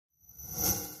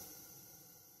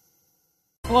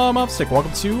Hello, I'm optifine.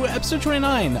 Welcome to episode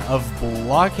 29 of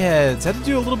BlockHeads. Had to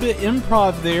do a little bit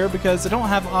improv there because I don't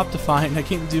have optifine. I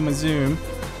can't do my zoom.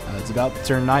 It's about to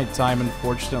turn nighttime,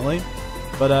 unfortunately.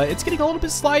 But it's getting a little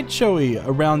bit slideshowy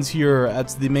around here at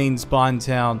the main spawn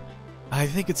town. I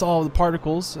think it's all the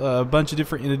particles, a bunch of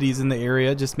different entities in the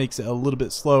area, just makes it a little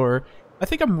bit slower. I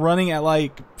think I'm running at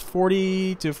like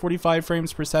 40 to 45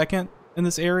 frames per second in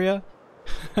this area.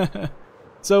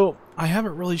 So I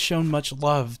haven't really shown much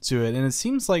love to it, and it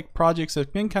seems like projects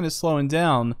have been kind of slowing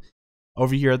down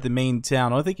over here at the main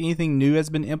town. I don't think anything new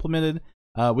has been implemented.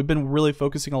 We've been really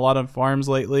focusing a lot on farms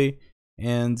lately,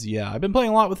 and yeah, I've been playing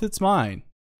a lot with It's Mine.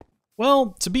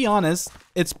 Well, to be honest,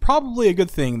 it's probably a good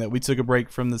thing that we took a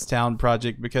break from this town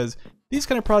project, because these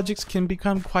kind of projects can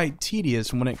become quite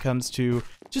tedious when it comes to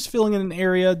just filling in an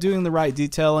area, doing the right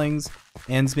detailings,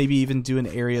 and maybe even doing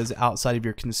areas outside of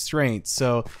your constraints.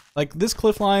 So like this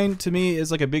cliff line to me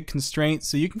is like a big constraint,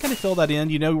 so you can kind of fill that in,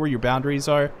 you know where your boundaries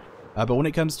are. But when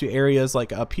it comes to areas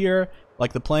like up here,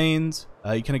 like the plains,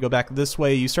 you kind of go back this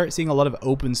way, you start seeing a lot of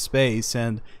open space,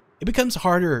 and it becomes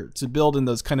harder to build in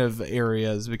those kind of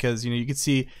areas because, you know, you can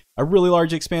see a really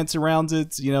large expanse around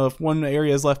it. You know, if one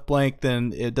area is left blank,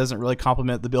 then it doesn't really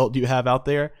complement the build you have out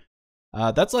there.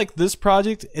 That's like this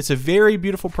project. It's a very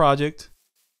beautiful project.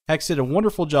 Hex did a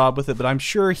wonderful job with it, but I'm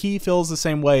sure he feels the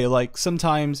same way. Like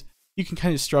sometimes you can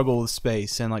kind of struggle with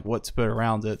space and like what to put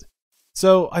around it.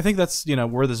 So I think that's, you know,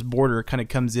 where this border kind of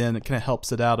comes in. It kind of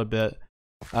helps it out a bit.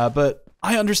 But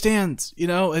I understand, you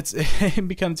know, it can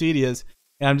become tedious.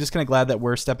 And I'm just kind of glad that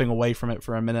we're stepping away from it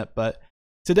for a minute. But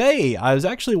today, I was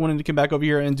actually wanting to come back over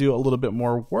here and do a little bit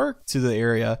more work to the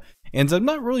area. And I'm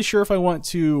not really sure if I want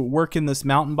to work in this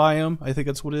mountain biome. I think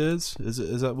that's what it is.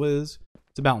 Is that what it is?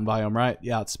 It's a mountain biome, right?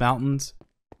 Yeah, it's mountains.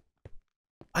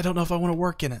 I don't know if I want to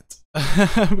work in it.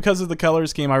 Because of the color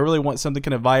scheme, I really want something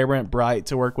kind of vibrant, bright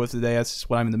to work with today. That's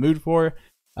just what I'm in the mood for.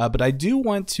 But I do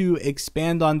want to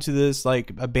expand onto this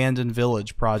like abandoned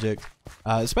village project,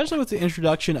 especially with the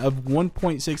introduction of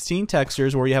 1.16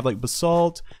 textures where you have like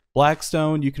basalt,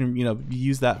 blackstone. You can, you know,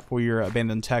 use that for your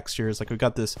abandoned textures. Like we've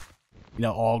got this, you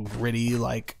know, all gritty,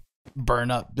 like burn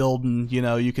up building. You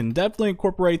know, you can definitely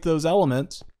incorporate those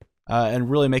elements and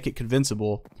really make it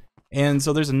convincible. And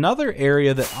so there's another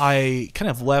area that I kind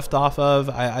of left off of.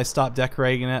 I stopped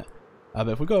decorating it. But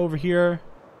if we go over here,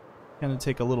 kind of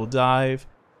take a little dive.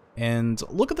 And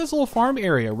look at this little farm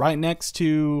area right next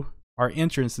to our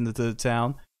entrance into the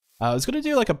town. I was going to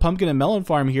do like a pumpkin and melon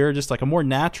farm here, just like a more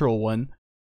natural one.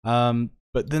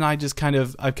 But then I've kind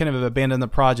of abandoned the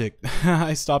project.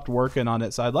 I stopped working on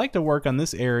it. So I'd like to work on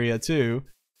this area too.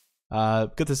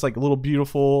 Got this like little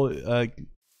beautiful,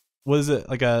 what is it?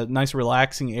 Like a nice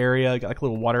relaxing area, like a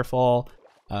little waterfall,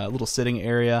 little sitting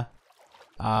area.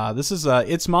 This is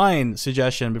It's Mine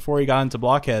suggestion before he got into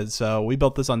BlockHeads. So we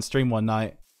built this on stream one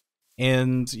night.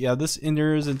 And yeah, this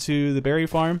enters into the berry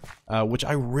farm, which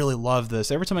I really love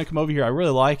this. Every time I come over here, I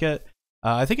really like it.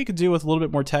 I think it could do with a little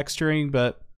bit more texturing,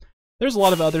 but there's a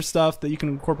lot of other stuff that you can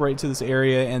incorporate into this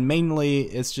area. And mainly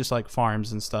it's just like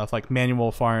farms and stuff, like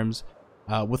manual farms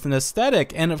with an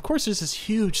aesthetic. And of course, there's this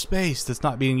huge space that's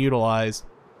not being utilized.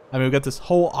 I mean, we've got this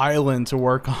whole island to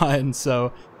work on.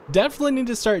 So definitely need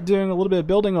to start doing a little bit of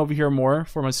building over here more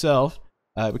for myself.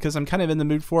 Because I'm kind of in the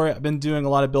mood for it. I've been doing a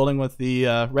lot of building with the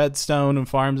redstone and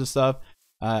farms and stuff.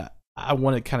 I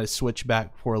want to kind of switch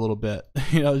back for a little bit,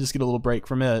 you know, just get a little break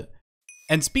from it.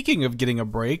 And speaking of getting a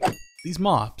break, these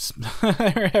mobs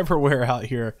are everywhere out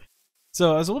here.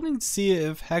 So I was wanting to see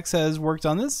if Hex has worked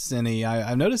on this any.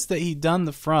 I noticed that he'd done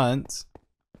the front.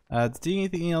 Did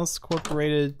anything else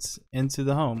incorporated into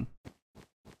the home?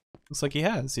 Looks like he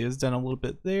has. He has done a little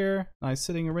bit there. Nice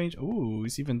sitting arrangement. Ooh,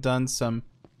 he's even done some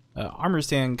armor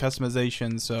stand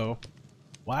customization. So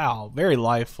wow, very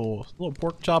liveful. Little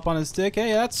pork chop on his stick.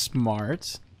 Hey, that's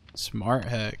smart. Smart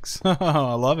Hex.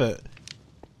 I love it.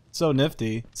 So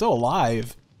nifty, so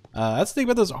alive. That's the thing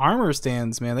about those armor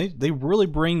stands, man. They really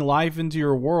bring life into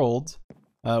your world.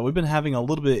 We've been having a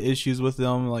little bit of issues with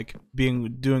them, like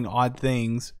doing odd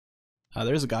things.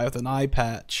 There's a guy with an eye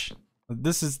patch.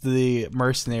 This is the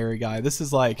mercenary guy. This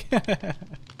is like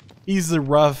he's the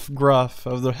rough gruff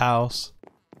of the house.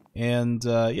 And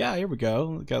yeah, here we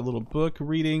go. We got a little book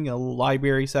reading, a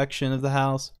library section of the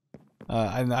house.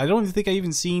 And I don't even think I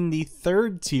even seen the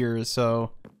third tier.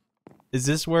 So is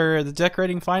this where the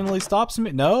decorating finally stops him?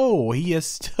 No, he has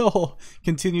still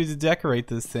continued to decorate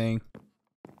this thing.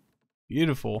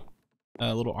 Beautiful.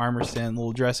 A little armor stand,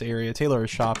 little dress area, tailor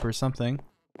shop or something.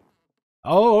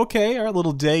 Oh, okay. Our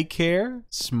little daycare.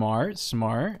 Smart,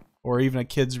 smart. Or even a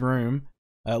kid's room.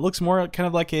 It looks more kind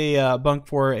of like a bunk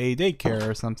for a daycare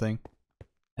or something.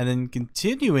 And then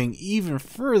continuing even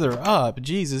further up.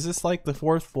 Jeez, is this like the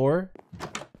 4th floor?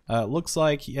 Looks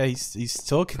like, yeah, he's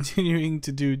still continuing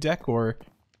to do decor.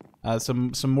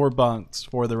 Some more bunks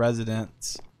for the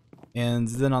residents. And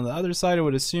then on the other side, I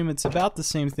would assume it's about the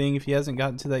same thing. If he hasn't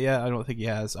gotten to that yet, I don't think he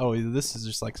has. Oh, this is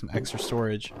just like some extra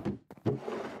storage.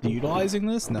 Utilizing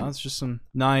this? No, it's just some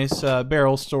nice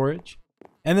barrel storage.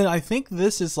 And then I think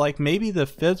this is like maybe the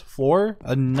 5th floor,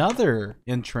 another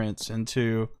entrance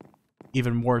into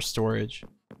even more storage.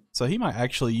 So he might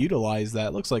actually utilize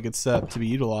that. Looks like it's set to be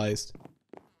utilized.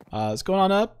 It's going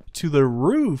on up to the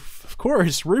roof. Of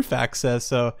course, roof access.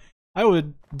 So I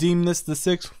would deem this the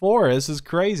 6th floor. This is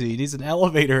crazy. He needs an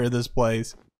elevator in this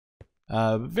place.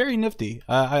 Very nifty.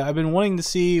 I've been wanting to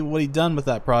see what he'd done with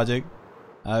that project.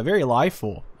 Very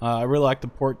lifeful. I really like the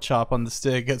pork chop on the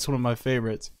stick. It's one of my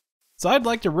favorites. So I'd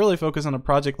like to really focus on a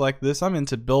project like this. I'm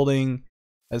into building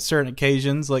at certain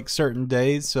occasions, like certain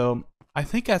days. So I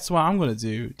think that's what I'm going to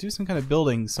do. Do some kind of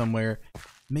building somewhere.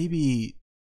 Maybe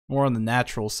more on the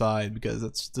natural side, because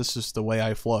that's just the way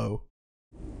I flow.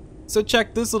 So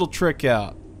check this little trick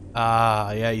out.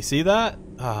 Yeah, you see that?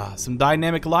 Some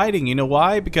dynamic lighting. You know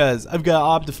why? Because I've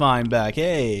got optifine back.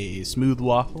 Hey, smooth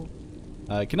waffle.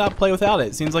 Cannot play without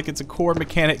it. Seems like it's a core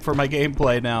mechanic for my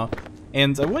gameplay now.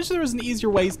 And I wish there was an easier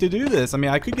ways to do this. I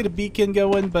mean, I could get a beacon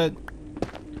going, but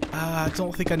I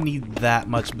don't think I need that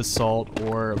much basalt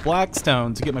or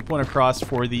blackstone to get my point across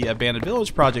for the abandoned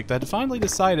village project. I had finally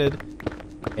decided,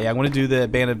 hey, I want to do the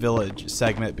abandoned village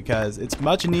segment because it's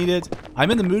much needed. I'm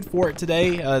in the mood for it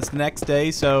today. It's the next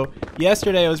day, so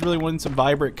yesterday I was really wanting some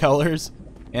vibrant colors,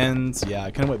 and yeah,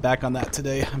 I kind of went back on that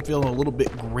today. I'm feeling a little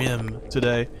bit grim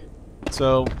today,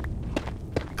 so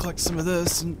collect some of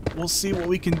this and we'll see what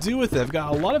we can do with it. I've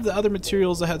got a lot of the other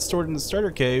materials I had stored in the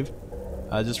starter cave,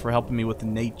 just for helping me with the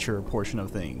nature portion of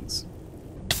things.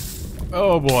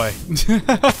 Oh boy.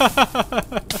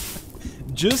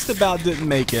 Just about didn't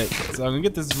make it, so I'm gonna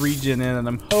get this regen in, and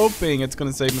I'm hoping it's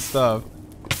gonna save my stuff.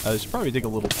 I should probably dig a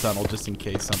little tunnel just in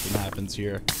case something happens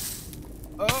here.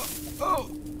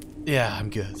 Oh, yeah, I'm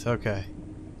good. Okay.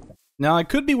 Now I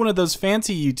could be one of those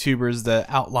fancy YouTubers that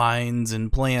outlines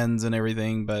and plans and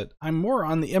everything, but I'm more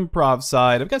on the improv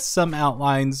side. I've got some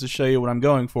outlines to show you what I'm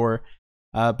going for.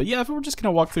 But yeah, if we're just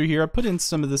gonna walk through here, I put in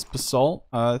some of this basalt.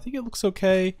 I think it looks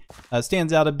okay.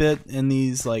 Stands out a bit in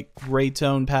these like gray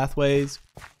tone pathways.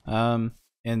 And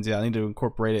yeah, I need to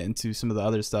incorporate it into some of the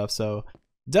other stuff. So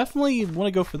definitely want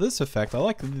to go for this effect. I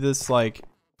like this like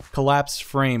collapsed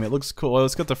frame. It looks cool. Well,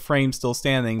 it's got the frame still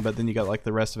standing, but then you got like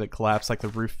the rest of it collapsed, like the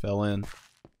roof fell in.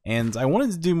 And I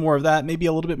wanted to do more of that, maybe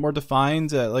a little bit more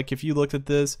defined. Like if you looked at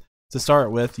this to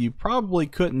start with, you probably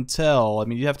couldn't tell. I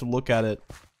mean, you have to look at it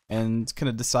and kind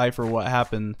of decipher what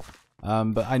happened.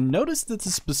 But I noticed that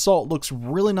this basalt looks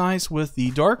really nice with the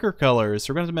darker colors.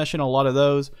 So we're going to mesh in a lot of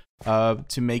those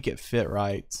to make it fit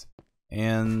right.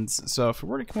 And so if we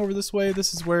were to come over this way,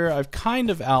 this is where I've kind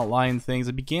of outlined things.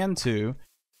 I began to.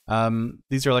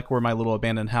 These are like where my little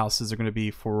abandoned houses are going to be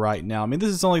for right now. I mean, this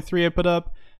is only 3 I put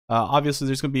up. Obviously,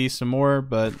 there's going to be some more,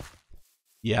 but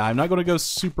yeah, I'm not going to go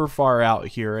super far out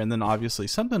here. And then obviously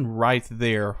something right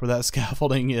there where that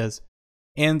scaffolding is.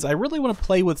 And I really want to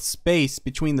play with space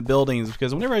between the buildings,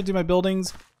 because whenever I do my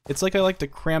buildings, it's like I like to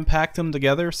cram pack them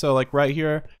together. So like right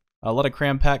here, a lot of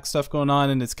cram pack stuff going on,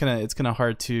 and it's kind of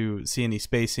hard to see any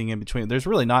spacing in between. There's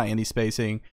really not any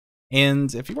spacing.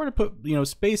 And if you were to put, you know,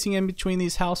 spacing in between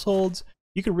these households,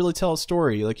 you could really tell a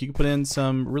story. Like you could put in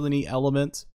some really neat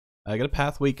elements. I got a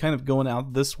pathway kind of going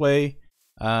out this way.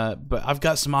 But I've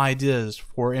got some ideas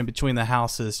for in between the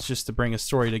houses just to bring a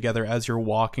story together as you're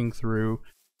walking through.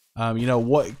 You know,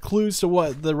 what clues to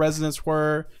what the residents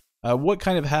were, what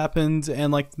kind of happened,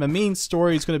 and like the main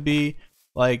story is going to be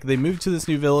like they moved to this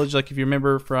new village. Like if you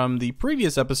remember from the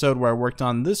previous episode where I worked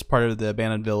on this part of the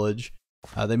abandoned village,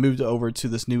 they moved over to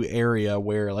this new area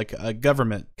where like a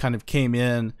government kind of came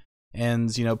in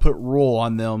and, you know, put rule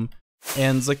on them.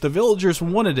 And like the villagers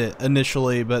wanted it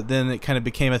initially, but then it kind of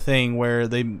became a thing where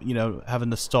they, you know, have a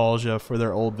nostalgia for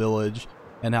their old village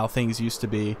and how things used to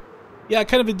be. Yeah,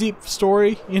 kind of a deep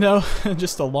story, you know,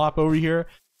 just a lop over here.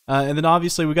 And then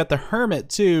obviously we got the hermit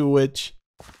too, which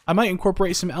I might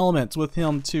incorporate some elements with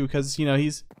him too, because, you know,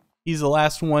 he's the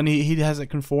last one. He hasn't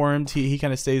conformed. He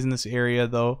kind of stays in this area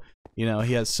though. You know,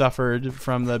 he has suffered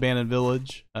from the abandoned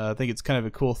village. I think it's kind of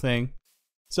a cool thing.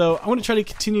 So I want to try to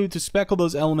continue to speckle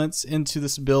those elements into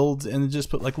this build and just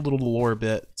put like little lore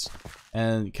bits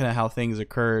and kind of how things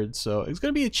occurred. So it's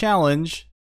going to be a challenge,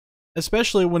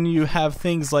 especially when you have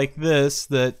things like this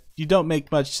that you don't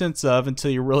make much sense of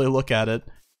until you really look at it.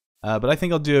 But I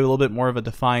think I'll do a little bit more of a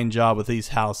defined job with these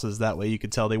houses. That way you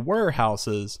could tell they were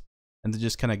houses and to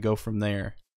just kind of go from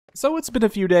there. So it's been a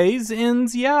few days,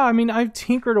 and yeah, I mean, I've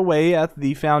tinkered away at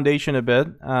the foundation a bit.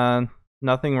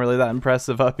 Nothing really that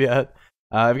impressive up yet.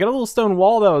 I've got a little stone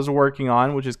wall that I was working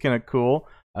on, which is kind of cool.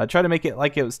 Try to make it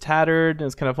like it was tattered and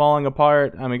it's kind of falling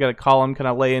apart. We got a column kind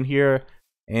of lay in here,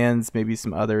 and maybe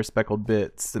some other speckled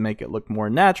bits to make it look more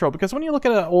natural. Because when you look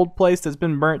at an old place that's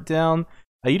been burnt down,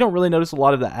 you don't really notice a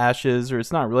lot of the ashes, or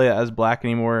it's not really as black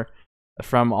anymore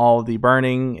from all the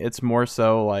burning. It's more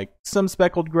so like some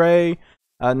speckled gray.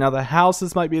 Now the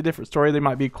houses might be a different story. They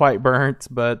might be quite burnt,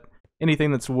 but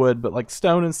anything that's wood, but like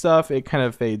stone and stuff, it kind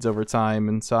of fades over time,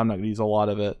 and so I'm not going to use a lot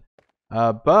of it.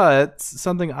 But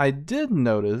something I did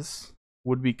notice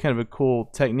would be kind of a cool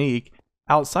technique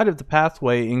outside of the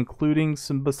pathway, including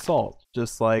some basalt,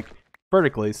 just like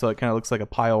vertically, so it kind of looks like a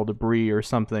pile of debris or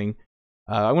something.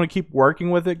 I'm going to keep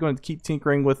working with it, going to keep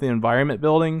tinkering with the environment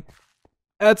building.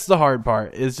 That's the hard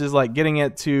part, is just like getting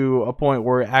it to a point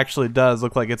where it actually does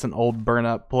look like it's an old burn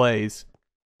up place.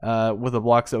 With the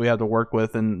blocks that we have to work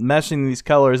with, and meshing these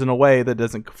colors in a way that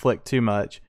doesn't conflict too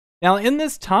much. Now, in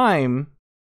this time,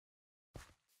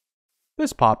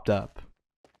 this popped up.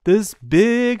 This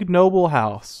big noble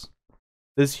house.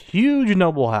 This huge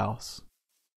noble house.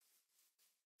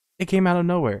 It came out of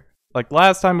nowhere. Like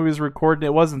last time we was recording,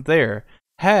 it wasn't there.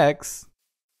 Hex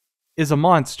is a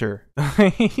monster.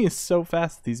 He is so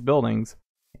fast at these buildings.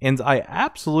 And I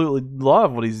absolutely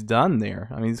love what he's done there.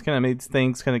 I mean, he's kind of made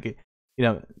things kind of get, you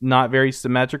know, not very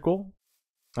symmetrical,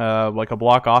 like a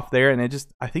block off there, and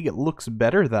I think it looks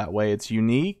better that way. It's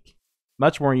unique,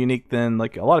 much more unique than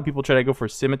like a lot of people try to go for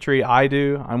symmetry.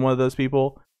 I'm one of those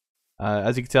people.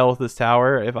 As you can tell with this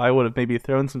tower, if I would have maybe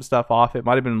thrown some stuff off, it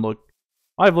might have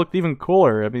looked even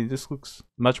cooler. I mean, it just looks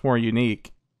much more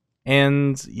unique.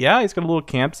 And yeah, he's got a little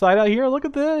campsite out here. Look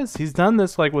at this. He's done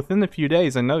this like within a few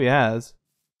days. I know he has.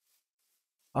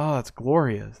 Oh, that's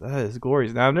glorious. That is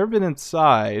glorious. Now, I've never been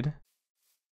inside.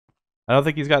 I don't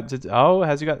think he's got to. Oh,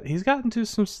 he's gotten to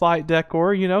some slight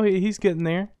decor. You know, he's getting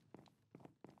there.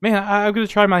 Man, I'm gonna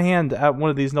try my hand at one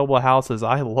of these noble houses.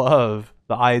 I love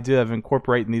the idea of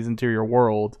incorporating these into your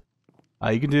world.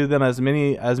 You can do them as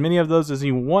many of those as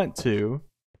you want to.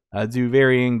 Do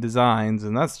varying designs,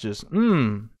 and that's just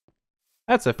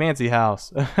that's a fancy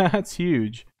house. That's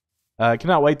huge.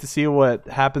 Cannot wait to see what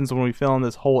happens when we fill in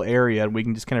this whole area and we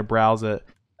can just kind of browse it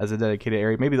as a dedicated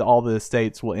area. Maybe all the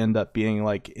estates will end up being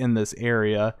like in this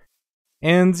area.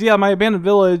 And yeah, my abandoned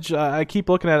village, I keep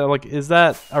looking at it like, is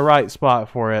that a right spot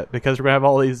for it? Because we're going to have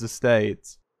all these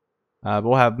estates. But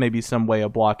we'll have maybe some way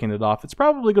of blocking it off. It's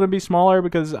probably going to be smaller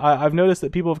because I've noticed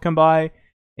that people have come by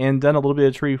and done a little bit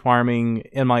of tree farming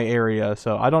in my area.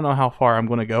 So I don't know how far I'm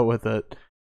going to go with it.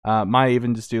 Might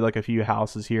even just do like a few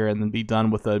houses here and then be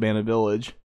done with the abandoned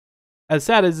village. As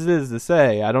sad as it is to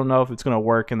say, I don't know if it's going to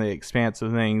work in the expanse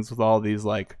of things with all these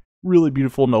like really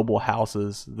beautiful noble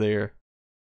houses there.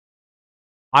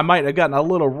 I might have gotten a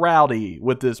little rowdy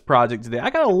with this project today. I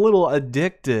got a little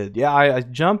addicted. Yeah, I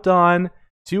jumped on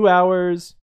 2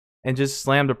 hours and just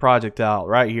slammed a project out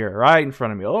right here, right in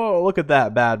front of me. Oh, look at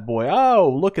that bad boy. Oh,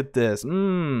 look at this.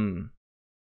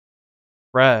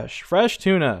 Fresh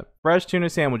tuna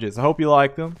sandwiches. I hope you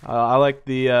like them. I like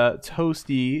the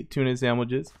toasty tuna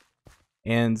sandwiches.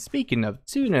 And speaking of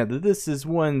tuna, this is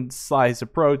one slice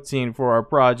of protein for our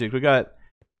project. We got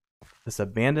this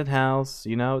abandoned house,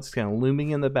 you know, it's kind of looming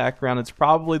in the background. It's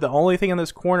probably the only thing in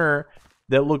this corner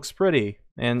that looks pretty.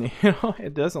 And, you know,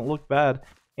 it doesn't look bad.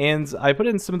 And I put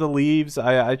in some of the leaves.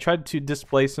 I tried to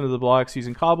displace some of the blocks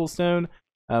using cobblestone.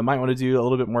 Might want to do a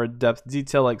little bit more depth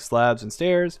detail like slabs and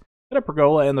stairs. Got a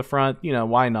pergola in the front, you know,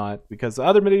 why not? Because the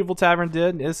other medieval tavern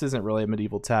did. This isn't really a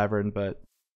medieval tavern, but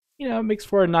you know, it makes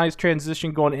for a nice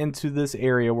transition going into this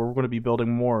area where we're going to be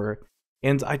building more.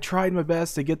 And I tried my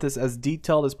best to get this as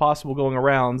detailed as possible going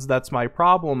around. That's my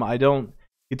problem. I don't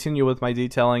continue with my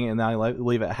detailing and I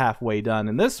leave it halfway done.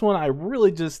 And this one, I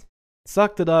really just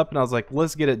sucked it up and I was like,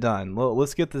 let's get it done.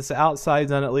 Let's get this outside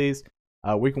done at least.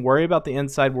 We can worry about the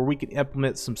inside where we can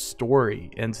implement some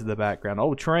story into the background.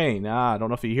 Oh, train. I don't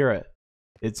know if you hear it.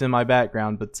 It's in my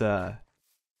background, but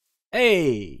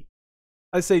hey,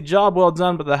 I say job well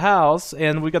done with the house,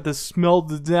 and we got this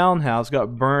smelled down house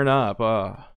got burned up.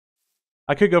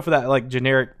 I could go for that like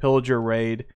generic pillager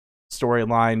raid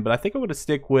storyline, but I think I'm gonna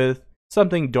stick with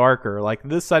something darker. Like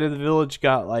this side of the village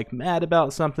got like mad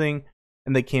about something,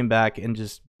 and they came back and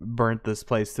just burnt this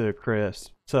place to a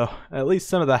crisp. So at least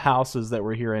some of the houses that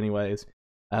were here anyways.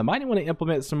 Might want to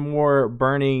implement some more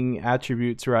burning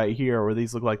attributes right here where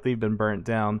these look like they've been burnt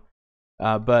down.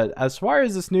 But as far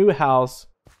as this new house,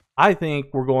 I think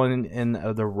we're going in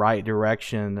the right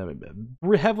direction.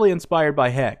 We're heavily inspired by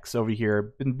Hex over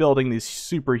here. Been building these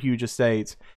super huge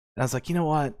estates. And I was like, you know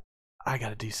what? I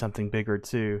gotta do something bigger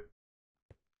too.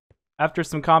 After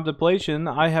some contemplation,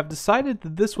 I have decided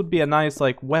that this would be a nice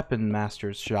like weapon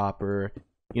master's shop, or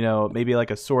you know, maybe like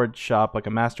a sword shop, like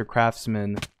a master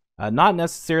craftsman. Not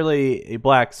necessarily a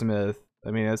blacksmith.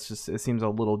 I mean, it's just, it seems a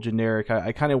little generic.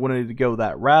 I kind of wanted to go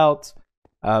that route.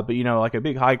 But you know, like a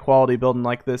big high quality building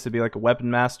like this would be like a weapon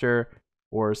master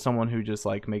or someone who just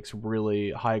like makes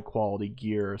really high quality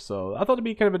gear. So I thought it'd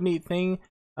be kind of a neat thing.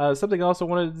 Something else I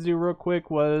wanted to do real quick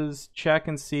was check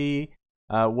and see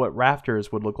what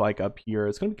rafters would look like up here.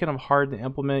 It's going to be kind of hard to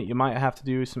implement. You might have to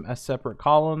do some separate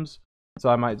columns. So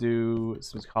I might do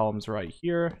some columns right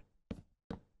here.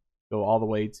 Go all the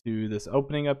way to this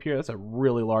opening up here. That's a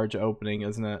really large opening,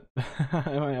 isn't it?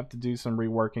 I might have to do some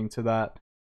reworking to that.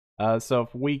 So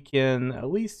if we can at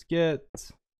least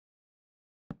get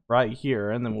right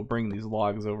here, and then we'll bring these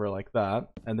logs over like that,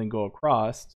 and then go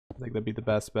across. I think that'd be the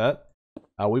best bet.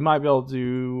 We might be able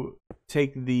to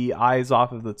take the eyes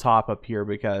off of the top up here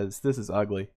because this is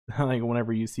ugly. Like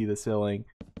whenever you see the ceiling.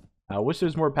 I wish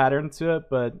there's more pattern to it,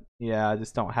 but yeah, I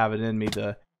just don't have it in me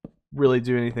to really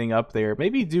do anything up there.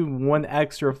 Maybe do one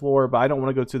extra floor, but I don't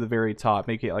want to go to the very top.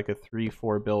 Make it like a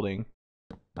 3-floor building.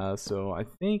 So I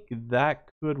think that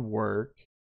could work.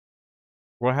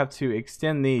 We'll have to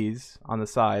extend these on the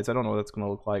sides. I don't know what that's going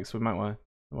to look like, so we might want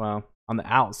to, well, on the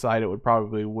outside it would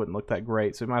probably wouldn't look that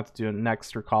great, so we might have to do an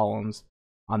extra columns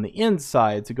on the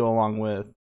inside to go along with.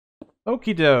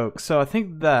 Okie doke, so I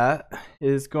think that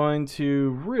is going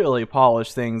to really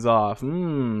polish things off.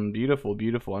 Beautiful,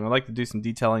 beautiful. And I'd like to do some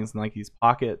detailing in like these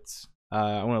pockets.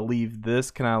 I want to leave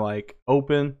this kind of like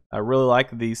open. I really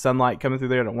like the sunlight coming through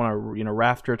there. I don't want to, you know,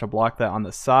 rafter to block that on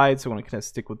the side, so I want to kind of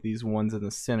stick with these ones in the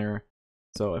center.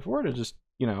 So if we were to just,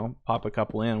 you know, pop a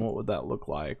couple in, what would that look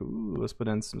like? Ooh, let's put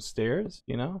in some stairs,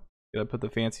 you know? Gotta put the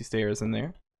fancy stairs in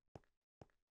there.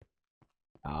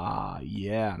 Ah,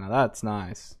 yeah, now that's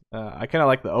nice. I kind of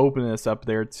like the openness up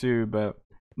there too, but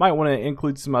might want to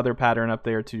include some other pattern up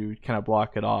there to kind of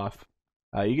block it off.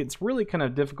 It's really kind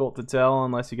of difficult to tell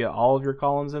unless you get all of your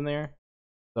columns in there.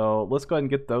 So let's go ahead and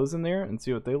get those in there and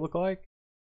see what they look like.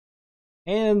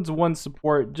 And one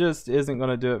support just isn't going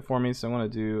to do it for me, so I'm going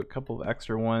to do a couple of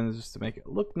extra ones just to make it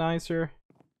look nicer.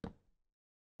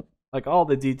 Like all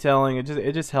the detailing,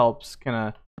 it just helps kind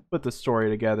of put the story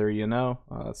together, you know.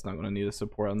 That's not going to need a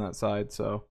support on that side,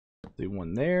 so do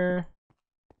one there.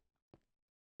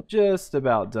 Just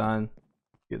about done.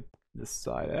 Get this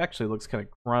side. It actually looks kind of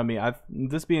crummy.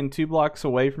 This being 2 blocks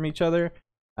away from each other,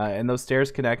 and those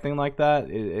stairs connecting like that,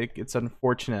 it's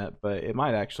unfortunate, but it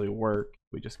might actually work.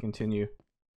 We just continue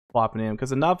plopping in,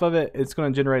 because enough of it's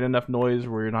going to generate enough noise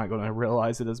where you're not going to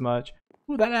realize it as much.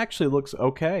 Ooh, that actually looks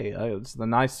okay. It's a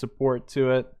nice support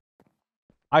to it.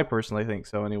 I personally think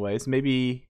so anyways.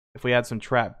 Maybe if we had some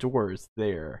trap doors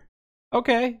there.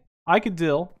 Okay, I could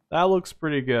deal. That looks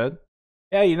pretty good.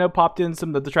 Yeah, you know, popped in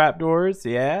some of the trap doors.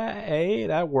 Yeah, hey,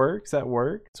 that works, that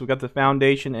works. So we got the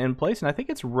foundation in place, and I think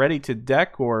it's ready to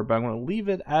decor, but I'm going to leave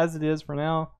it as it is for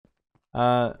now.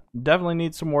 Definitely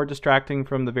need some more distracting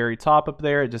from the very top up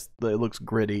there. It looks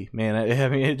gritty, man. I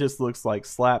mean, it just looks like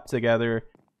slapped together.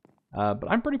 But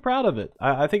I'm pretty proud of it.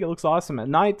 I think it looks awesome. At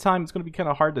nighttime, it's going to be kind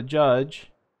of hard to judge.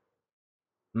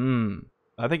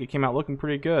 I think it came out looking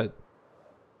pretty good.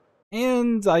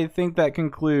 And I think that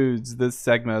concludes this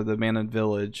segment of the Abandoned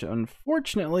Village.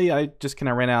 Unfortunately, I just kind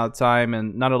of ran out of time,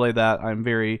 and not only that, I'm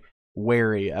very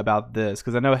wary about this,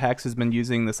 because I know Hex has been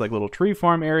using this like little tree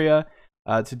farm area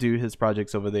to do his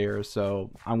projects over there,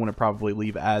 so I want to probably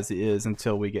leave as is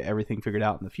until we get everything figured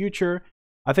out in the future.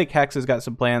 I think Hex has got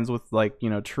some plans with, like, you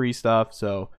know, tree stuff,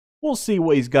 so we'll see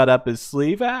what he's got up his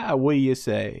sleeve. What do you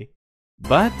say?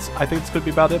 But I think this could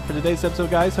be about it for today's episode,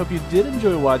 guys. Hope you did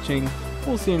enjoy watching.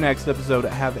 We'll see you next episode.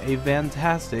 Have a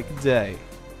fantastic day.